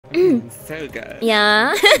So good.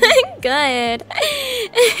 Yeah, good.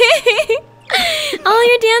 Oh,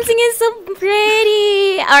 your dancing is so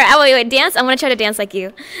pretty. All right, wait, dance. I'm gonna try to dance like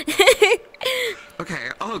you. Okay.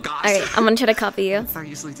 Oh gosh. All right, I'm gonna try to copy you. So I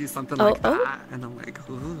usually do something like that, and I'm like,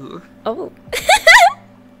 ooh. Oh.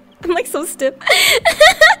 I'm like so stiff.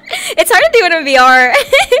 It's hard to do it in VR.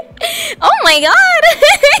 Oh my god.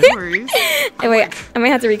 No worries. Hey, wait, I might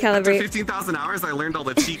have to recalibrate. After 15,000 hours, I learned all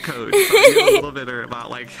the cheat codes. So I know a little bit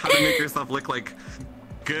about like how to make yourself look like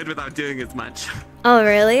good without doing as much. Oh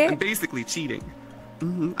really? And basically cheating.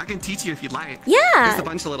 I can teach you if you'd like. Yeah. There's a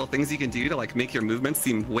bunch of little things you can do to like make your movements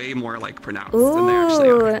seem way more like pronounced than they actually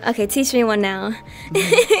Ooh. are. Okay, teach me one now.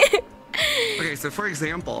 Okay, so for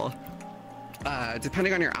example,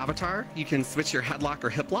 depending on your avatar, you can switch your headlock or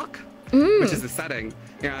hip lock, which is a setting,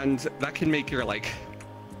 and that can make your like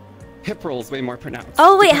hip rolls way more pronounced.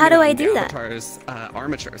 Oh wait, how do depending I on do the that? Avatar's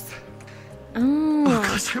armatures. Oh. Oh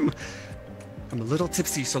gosh, I'm a little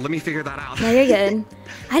tipsy, so let me figure that out. No, you're good.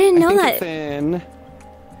 I didn't know that. It's in...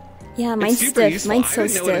 Yeah, mine's it's super stiff. useful. Mine's so I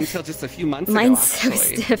didn't know it stiff. until just a few months Mine's ago, so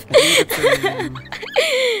actually. stiff. I think it's in...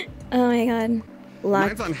 Oh my god. Lock.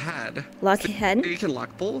 Mine's on head. Lock So head? You can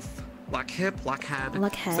lock both. Lock hip, lock head.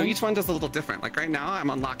 Lock head. So each one does a little different. Like right now, I'm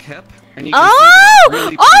on lock hip, and you can Oh! see that it's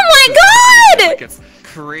really Oh my god! like it's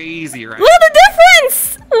crazy, right? Look at the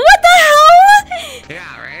difference! What the hell?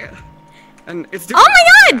 Yeah, right. And it's different. Oh my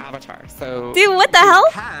for god! Avatar. So Dude, what the you hell?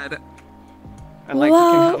 Head, and like you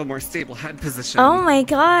Whoa. can have a more stable head position. Oh my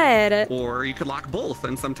god. Or you could lock both,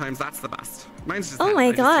 and sometimes that's the best. Mine's just. Oh head. my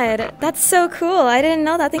I just keep it god. that way. That's so cool. I didn't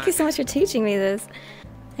know that. Thank you so much for teaching me this.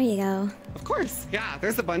 There you go. Of course, yeah.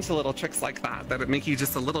 There's a bunch of little tricks like that that would make you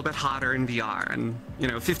just a little bit hotter in VR, and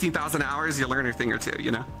 15,000 hours, you learn a thing or two,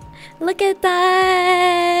 Look at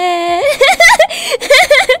that.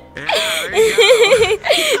 Yeah, there you go.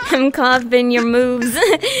 I'm copying your moves.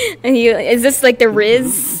 And is this like the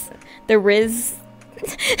Riz? The Riz?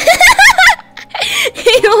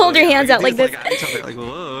 You hold your hands out like this. Like at each other, like,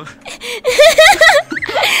 whoa.